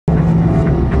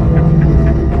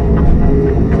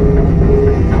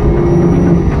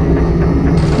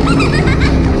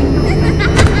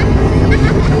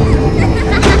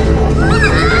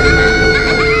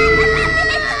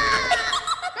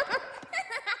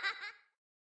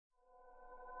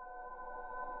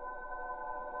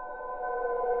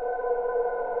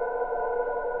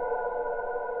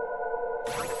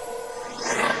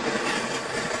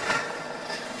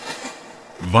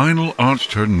Vanel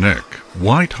arched her neck,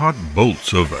 white-hot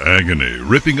bolts of agony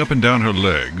ripping up and down her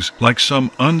legs like some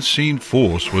unseen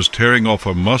force was tearing off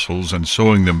her muscles and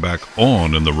sewing them back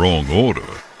on in the wrong order.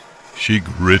 She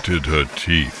gritted her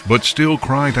teeth, but still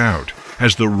cried out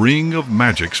as the ring of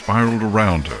magic spiraled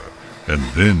around her and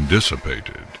then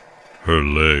dissipated. Her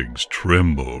legs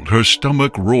trembled, her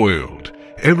stomach roiled.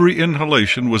 Every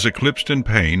inhalation was eclipsed in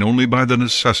pain only by the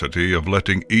necessity of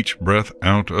letting each breath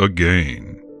out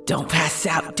again. Don't pass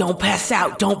out, don't pass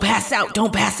out, don't pass out,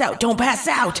 don't pass out, don't pass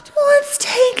out! What's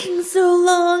taking so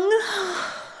long?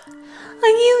 Are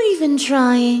you even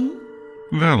trying?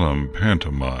 Vellum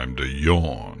pantomimed a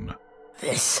yawn.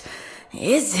 This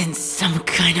isn't some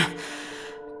kind of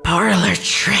parlor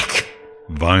trick.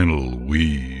 Vanel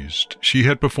wheezed. She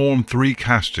had performed 3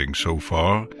 castings so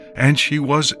far, and she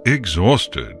was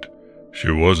exhausted.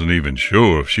 She wasn't even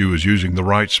sure if she was using the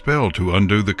right spell to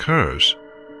undo the curse,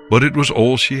 but it was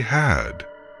all she had.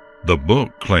 The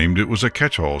book claimed it was a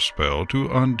catch-all spell to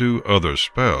undo other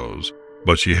spells,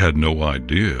 but she had no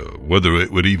idea whether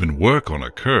it would even work on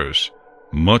a curse,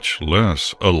 much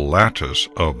less a lattice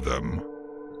of them.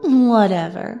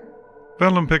 Whatever.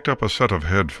 Vellum picked up a set of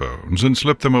headphones and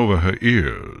slipped them over her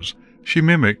ears. She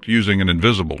mimicked using an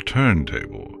invisible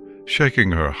turntable,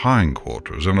 shaking her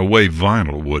hindquarters in a way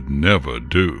Vanel would never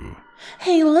do.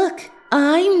 Hey, look,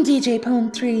 I'm DJ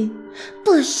Pone 3.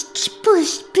 Bush,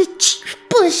 bush, bitch,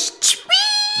 bush,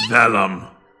 tree. Vellum.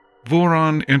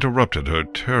 Voron interrupted her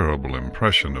terrible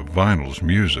impression of Vanel's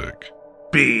music.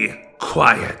 Be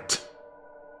quiet.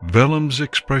 Vellum's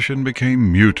expression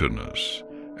became mutinous.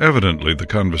 Evidently, the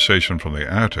conversation from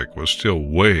the attic was still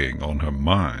weighing on her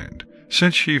mind,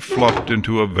 since she flopped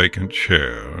into a vacant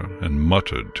chair and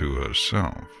muttered to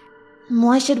herself.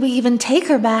 Why should we even take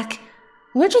her back?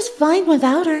 We're just fine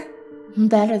without her.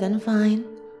 Better than fine.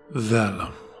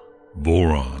 Vellum.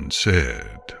 Voron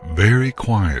said, very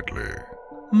quietly.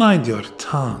 Mind your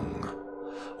tongue.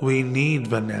 We need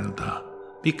Vanelda,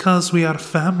 because we are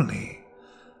family.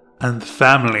 And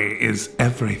family is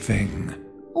everything.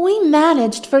 We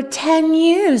managed for 10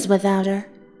 years without her.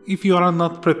 If you are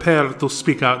not prepared to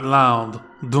speak out loud,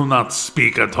 do not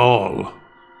speak at all.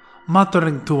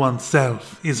 Muttering to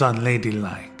oneself is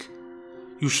unladylike.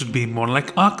 You should be more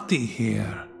like Octi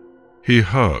here. He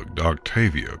hugged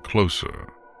Octavia closer.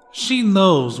 She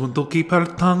knows when to keep her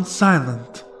tongue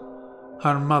silent.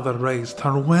 Her mother raised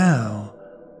her well.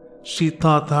 She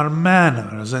taught her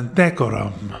manners and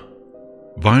decorum.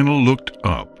 Vanel looked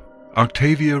up.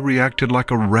 Octavia reacted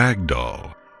like a rag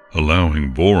doll,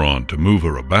 allowing Voron to move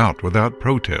her about without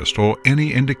protest or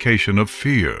any indication of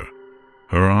fear.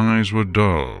 Her eyes were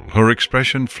dull, her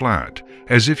expression flat,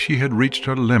 as if she had reached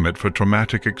her limit for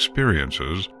traumatic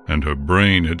experiences, and her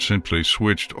brain had simply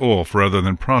switched off rather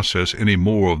than process any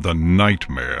more of the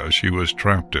nightmare she was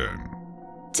trapped in.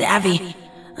 Davy,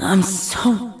 I'm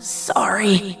so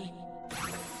sorry.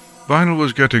 Vanel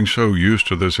was getting so used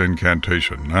to this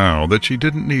incantation now that she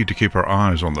didn't need to keep her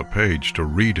eyes on the page to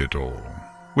read it all,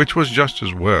 which was just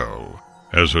as well,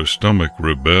 as her stomach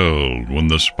rebelled when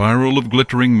the spiral of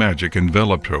glittering magic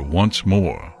enveloped her once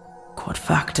more. Quod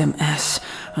factum es,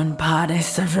 un pade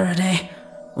severde,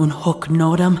 un hoc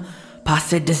nodum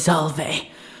passe dissolve,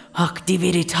 hoc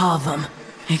dividitavum,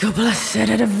 ego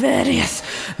placet varius,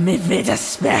 me vita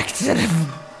specter.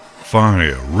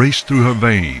 Fire raced through her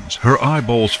veins. Her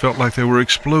eyeballs felt like they were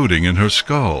exploding in her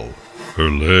skull. Her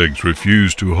legs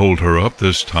refused to hold her up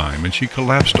this time, and she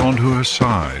collapsed onto her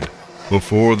side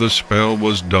before the spell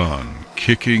was done,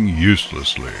 kicking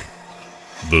uselessly.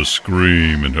 The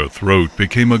scream in her throat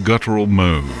became a guttural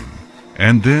moan,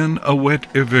 and then a wet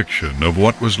eviction of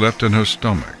what was left in her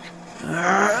stomach.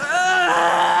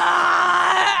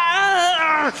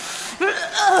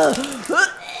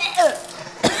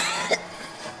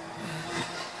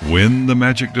 When the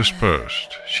magic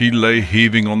dispersed, she lay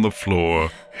heaving on the floor,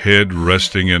 head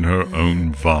resting in her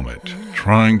own vomit,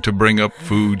 trying to bring up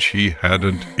food she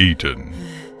hadn't eaten.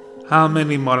 How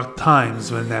many more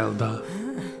times, Vanelda?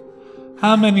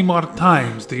 How many more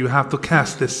times do you have to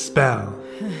cast this spell?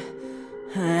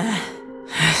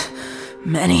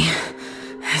 Many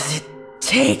as it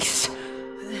takes.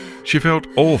 She felt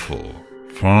awful,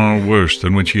 far worse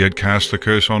than when she had cast the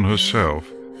curse on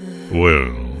herself.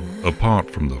 Well, apart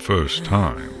from the first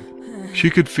time. She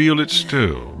could feel it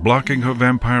still, blocking her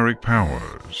vampiric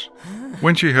powers.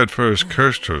 When she had first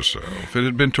cursed herself, it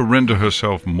had been to render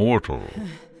herself mortal.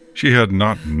 She had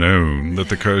not known that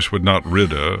the curse would not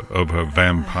rid her of her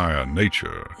vampire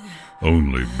nature,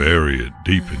 only bury it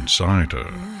deep inside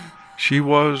her. She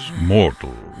was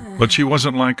mortal, but she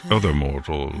wasn't like other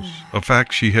mortals, a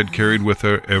fact she had carried with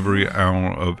her every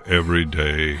hour of every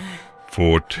day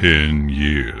For 10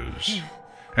 years.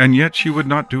 And yet she would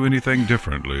not do anything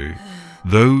differently.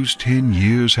 Those 10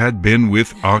 years had been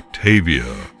with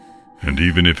Octavia. And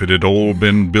even if it had all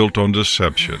been built on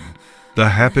deception, the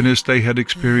happiness they had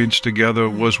experienced together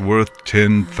was worth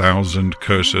 10,000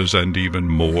 curses and even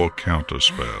more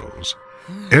counterspells.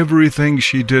 Everything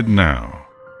she did now,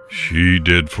 she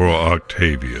did for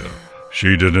Octavia.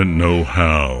 She didn't know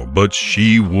how, but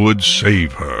she would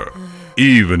save her.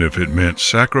 Even if it meant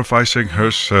sacrificing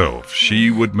herself,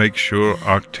 she would make sure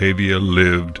Octavia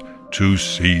lived to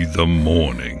see the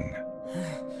morning.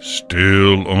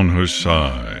 Still on her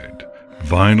side,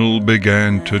 Vinyl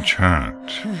began to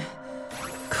chant.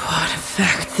 Quod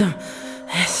factum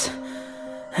est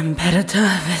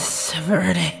imperatus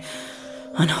verde,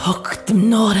 unhooked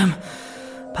nodum,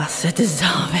 passet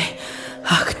salve,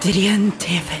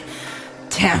 octidientive,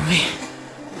 tavi.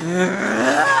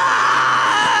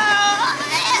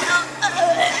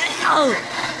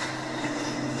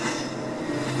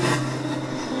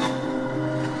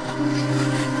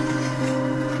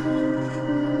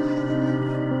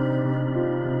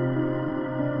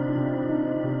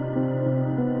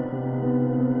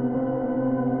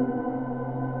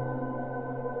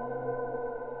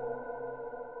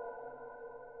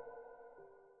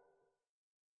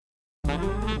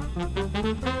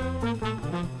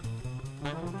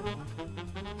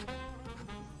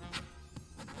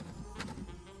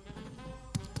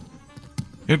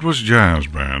 It was jazz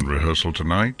band rehearsal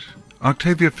tonight.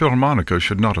 Octavia Philharmonica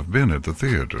should not have been at the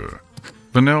theater.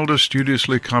 Vanelda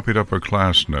studiously copied up her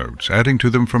class notes, adding to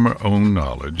them from her own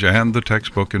knowledge and the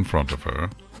textbook in front of her.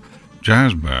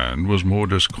 Jazz band was more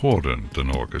discordant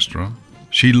than orchestra.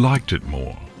 She liked it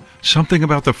more. Something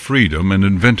about the freedom and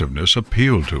inventiveness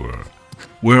appealed to her.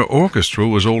 Where orchestra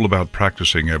was all about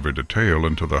practicing every detail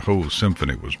until the whole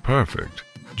symphony was perfect,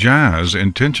 jazz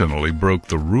intentionally broke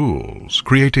the rules,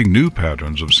 creating new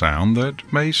patterns of sound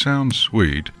that may sound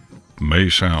sweet, may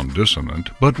sound dissonant,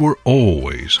 but were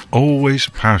always, always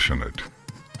passionate.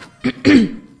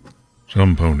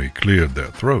 Some pony cleared their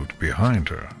throat behind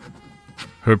her.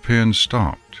 Her pen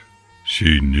stopped.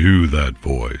 She knew that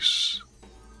voice.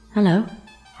 Hello?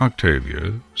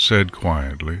 Octavia said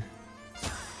quietly.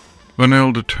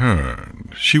 Vanelda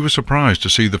turned. She was surprised to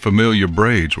see the familiar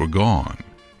braids were gone.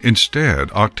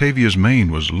 Instead, Octavia's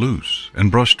mane was loose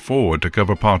and brushed forward to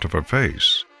cover part of her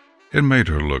face. It made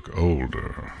her look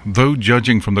older, though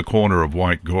judging from the corner of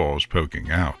white gauze poking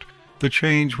out, the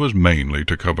change was mainly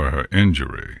to cover her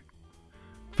injury.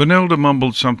 Vanelda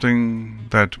mumbled something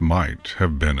that might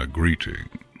have been a greeting.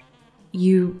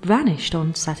 You vanished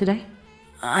on Saturday?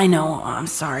 I know, I'm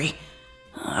sorry.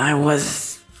 I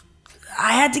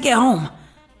had to get home.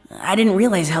 I didn't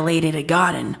realize how late it had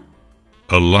gotten.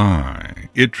 A lie.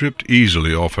 It tripped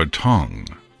easily off her tongue.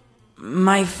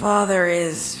 My father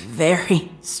is very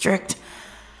strict.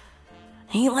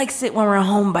 He likes it when we're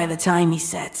home by the time he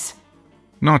sets.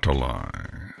 Not a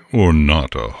lie, or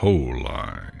not a whole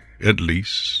lie, at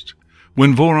least.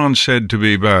 When Voron said to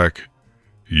be back,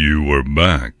 you were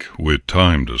back with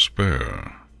time to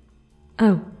spare.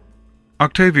 Oh.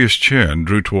 Octavia's chin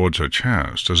drew towards her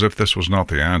chest, as if this was not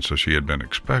the answer she had been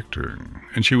expecting,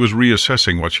 and she was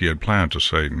reassessing what she had planned to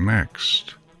say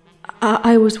next.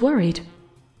 I was worried.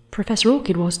 Professor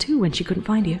Orchid was too when she couldn't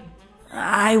find you.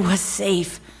 I was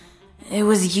safe. It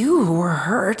was you who were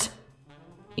hurt.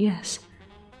 Yes.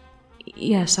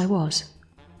 Yes, I was.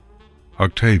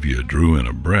 Octavia drew in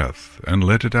a breath and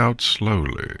let it out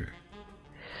slowly.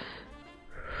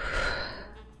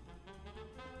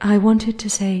 I wanted to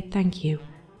say thank you.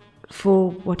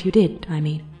 For what you did, I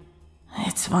mean.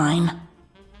 It's fine.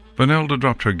 Vanelda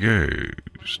dropped her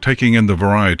gaze, taking in the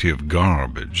variety of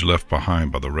garbage left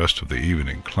behind by the rest of the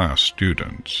evening class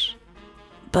students.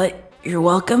 But you're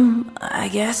welcome, I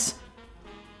guess?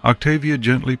 Octavia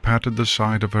gently patted the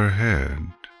side of her head.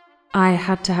 I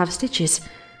had to have stitches,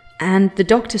 and the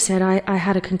doctor said I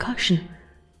had a concussion.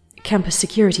 Campus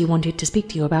security wanted to speak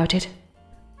to you about it.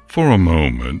 For a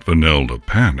moment, Vanelda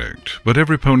panicked, but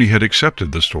every pony had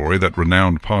accepted the story that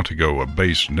renowned partygoer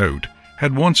Bass Note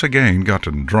had once again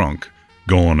gotten drunk,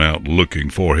 gone out looking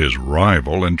for his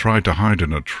rival, and tried to hide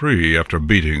in a tree after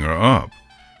beating her up,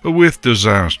 with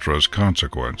disastrous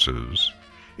consequences.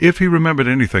 If he remembered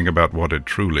anything about what had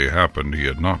truly happened, he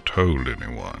had not told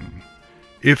anyone.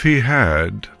 If he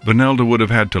had, Vanelda would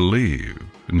have had to leave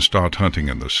and start hunting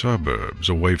in the suburbs,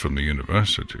 away from the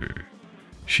university.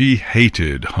 She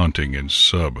hated hunting in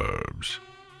suburbs.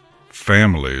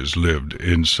 Families lived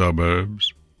in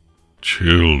suburbs.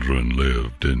 Children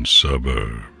lived in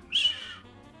suburbs.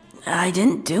 I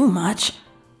didn't do much.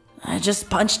 I just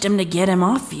punched him to get him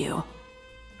off you.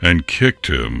 and kicked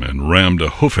him and rammed a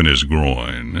hoof in his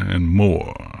groin, and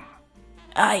more.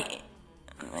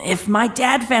 If my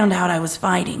dad found out I was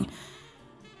fighting,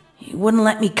 he wouldn't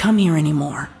let me come here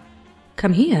anymore.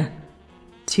 Come here?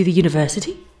 To the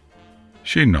university?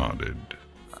 She nodded.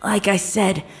 Like I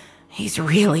said, he's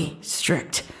really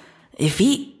strict. If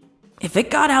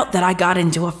it got out that I got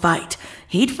into a fight,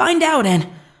 he'd find out and...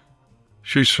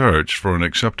 She searched for an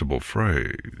acceptable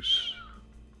phrase.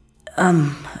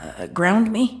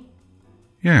 Ground me?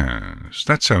 Yes,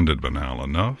 that sounded banal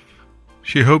enough.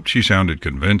 She hoped she sounded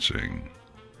convincing.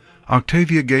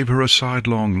 Octavia gave her a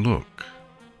sidelong look.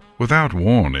 Without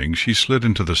warning, she slid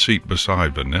into the seat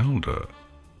beside Vanelda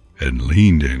and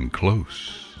leaned in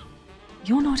close.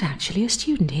 You're not actually a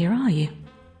student here, are you?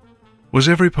 Was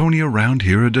every pony around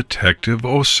here a detective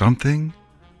or something?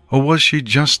 Or was she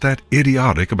just that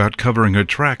idiotic about covering her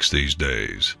tracks these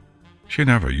days? She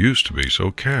never used to be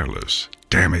so careless.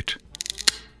 Damn it!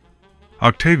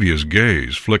 Octavia's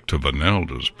gaze flicked to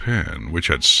Vanelda's pen, which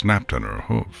had snapped on her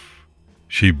hoof.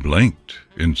 She blinked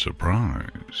in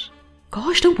surprise.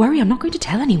 Gosh, don't worry, I'm not going to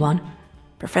tell anyone.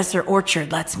 Professor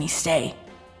Orchard lets me stay.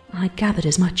 I gathered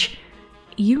as much.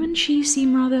 You and she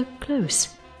seem rather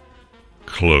close.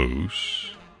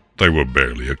 Close? They were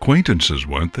barely acquaintances,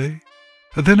 weren't they?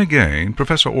 Then again,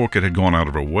 Professor Orchid had gone out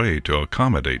of her way to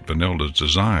accommodate Vanelda's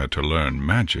desire to learn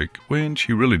magic when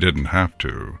she really didn't have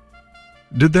to.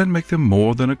 Did that make them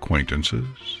more than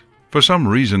acquaintances? For some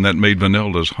reason that made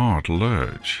Vanelda's heart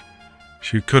lurch.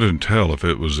 She couldn't tell if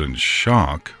it was in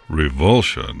shock,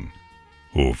 revulsion,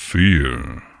 or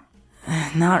fear.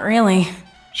 Not really,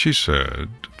 she said,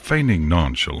 feigning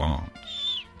nonchalance.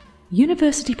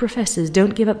 University professors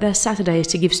don't give up their Saturdays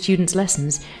to give students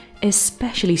lessons,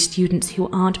 especially students who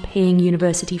aren't paying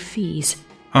university fees.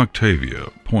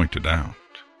 Octavia pointed out.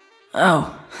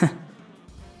 Oh,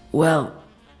 well,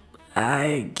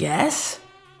 I guess?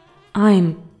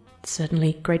 I'm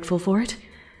certainly grateful for it.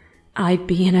 I'd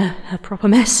be in a proper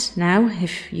mess now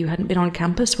if you hadn't been on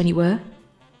campus when you were.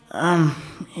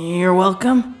 You're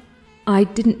welcome? I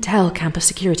didn't tell campus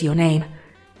security your name.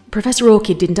 Professor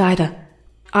Orchid didn't either.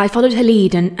 I followed her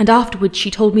lead, and afterwards she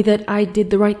told me that I did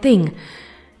the right thing.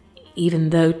 Even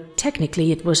though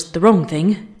technically it was the wrong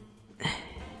thing.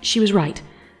 She was right.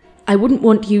 I wouldn't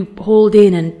want you hauled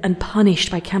in and punished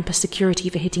by campus security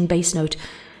for hitting base note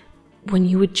when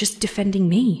you were just defending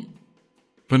me.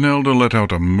 Vanelda let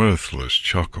out a mirthless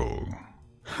chuckle.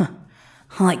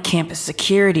 Like campus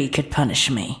security could punish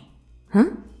me.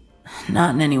 Huh?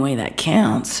 Not in any way that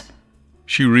counts.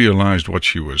 She realized what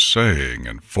she was saying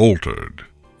and faltered.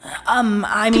 I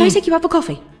mean... Can I take you out for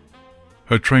coffee?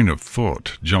 Her train of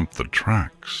thought jumped the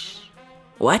tracks.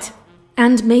 What?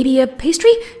 And maybe a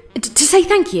pastry? To say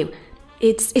thank you.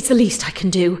 It's the least I can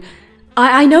do.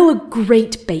 I know a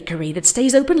great bakery that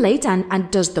stays open late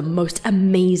and does the most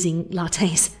amazing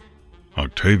lattes.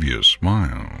 Octavia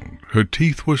smiled. Her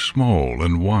teeth were small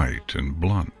and white and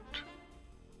blunt.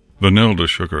 Vanelda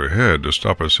shook her head to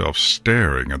stop herself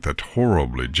staring at that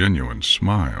horribly genuine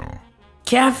smile.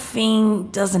 Caffeine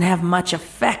doesn't have much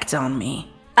effect on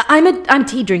me. I'm a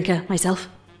tea drinker myself.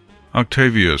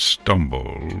 Octavia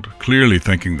stumbled, clearly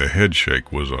thinking the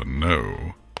headshake was a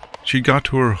no. She got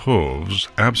to her hooves,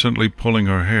 absently pulling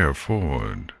her hair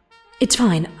forward. It's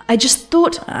fine. I just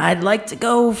thought... I'd like to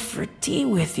go for tea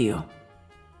with you.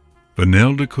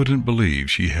 Vanelda couldn't believe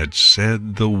she had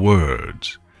said the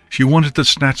words. She wanted to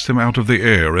snatch them out of the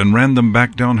air and ran them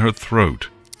back down her throat.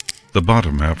 The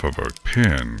bottom half of her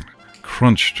pen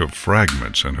crunched to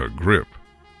fragments in her grip.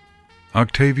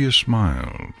 Octavia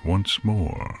smiled once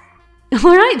more.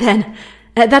 All right, then.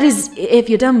 That is, if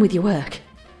you're done with your work.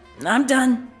 I'm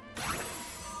done.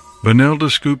 Vanelda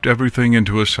scooped everything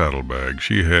into a saddlebag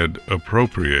she had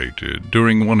appropriated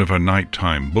during one of her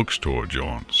nighttime bookstore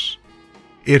jaunts.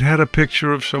 It had a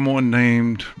picture of someone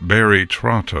named Barry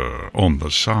Trotter on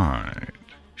the side.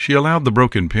 She allowed the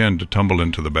broken pen to tumble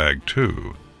into the bag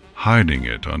too, hiding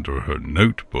it under her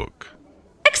notebook.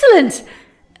 Excellent!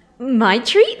 My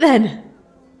treat, then.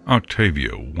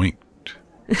 Octavia winked.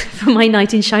 For my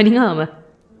knight in shining armor.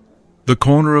 The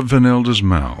corner of Vanelda's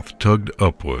mouth tugged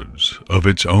upwards of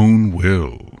its own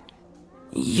will.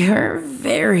 You're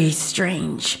very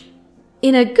strange.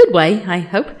 In a good way, I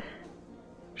hope.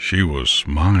 She was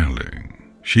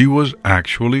smiling. She was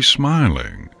actually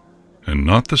smiling. And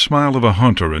not the smile of a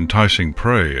hunter enticing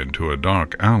prey into a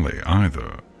dark alley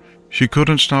either. She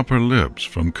couldn't stop her lips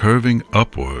from curving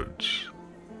upwards.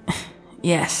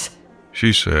 Yes,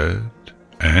 She said,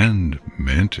 and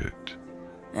meant it.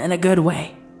 in a good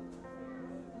way.